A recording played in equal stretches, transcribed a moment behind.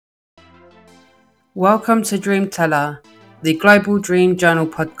Welcome to Dreamteller, the Global Dream Journal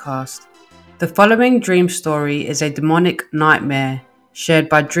podcast. The following dream story is a demonic nightmare shared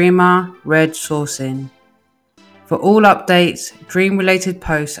by dreamer Red Sourcing. For all updates, dream-related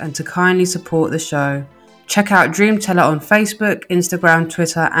posts, and to kindly support the show, check out Dreamteller on Facebook, Instagram,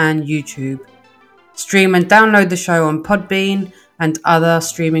 Twitter, and YouTube. Stream and download the show on Podbean and other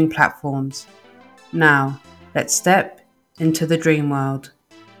streaming platforms. Now, let's step into the dream world.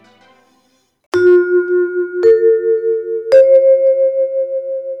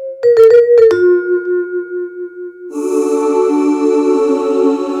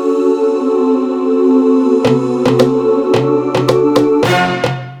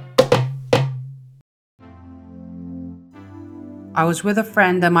 I was with a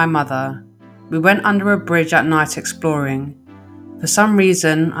friend and my mother. We went under a bridge at night exploring. For some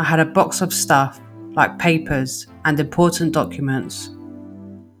reason, I had a box of stuff, like papers and important documents.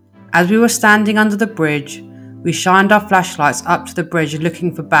 As we were standing under the bridge, we shined our flashlights up to the bridge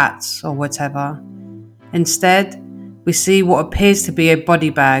looking for bats or whatever. Instead, we see what appears to be a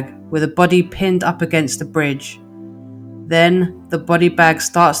body bag with a body pinned up against the bridge. Then, the body bag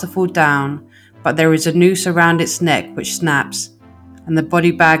starts to fall down, but there is a noose around its neck which snaps, and the body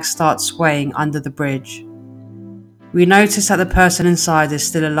bag starts swaying under the bridge. We notice that the person inside is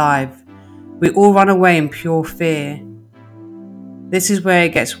still alive. We all run away in pure fear. This is where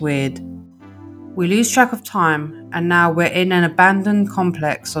it gets weird. We lose track of time, and now we're in an abandoned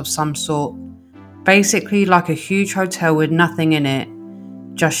complex of some sort, basically like a huge hotel with nothing in it,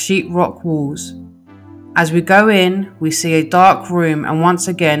 just sheetrock walls. As we go in, we see a dark room and once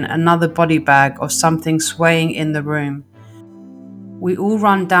again another body bag of something swaying in the room. We all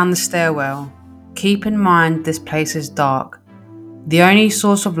run down the stairwell. Keep in mind this place is dark. The only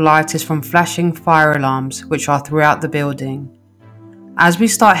source of light is from flashing fire alarms which are throughout the building. As we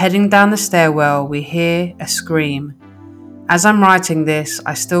start heading down the stairwell, we hear a scream. As I'm writing this,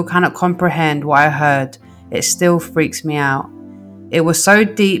 I still cannot comprehend what I heard. It still freaks me out. It was so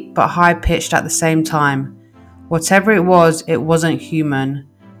deep but high-pitched at the same time. Whatever it wasn't human.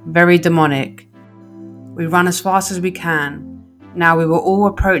 Very demonic. We run as fast as we can. Now we were all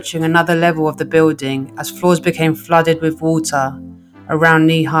approaching another level of the building as floors became flooded with water, around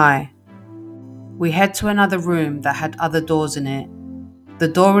knee-high. We head to another room that had other doors in it. The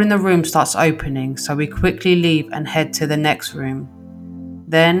door in the room starts opening, so we quickly leave and head to the next room.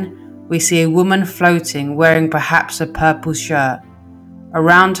 Then we see a woman floating wearing perhaps a purple shirt.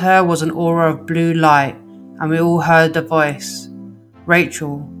 Around her was an aura of blue light, and we all heard a voice.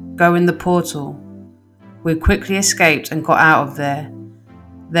 "Rachel, go in the portal." We quickly escaped and got out of there.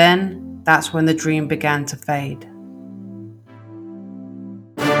 Then, that's when the dream began to fade.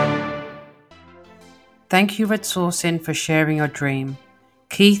 Thank you, Red Sourcing, for sharing your dream.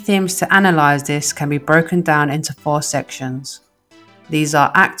 Key themes to analyze this can be broken down into 4 sections. These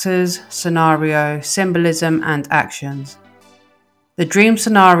are actors, scenario, symbolism, and actions. The dream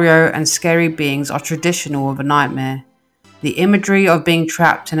scenario and scary beings are traditional of a nightmare. The imagery of being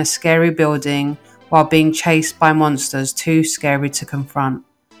trapped in a scary building while being chased by monsters too scary to confront.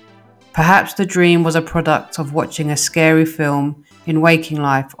 Perhaps the dream was a product of watching a scary film in waking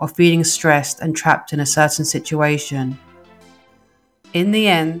life or feeling stressed and trapped in a certain situation. In the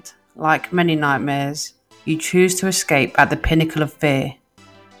end, like many nightmares, you choose to escape at the pinnacle of fear.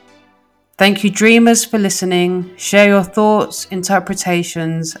 Thank you, dreamers, for listening. Share your thoughts,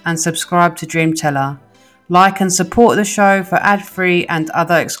 interpretations, and subscribe to Dreamteller. Like and support the show for ad-free and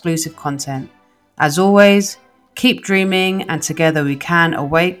other exclusive content. As always, keep dreaming, and together we can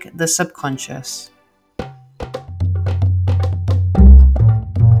awake the subconscious.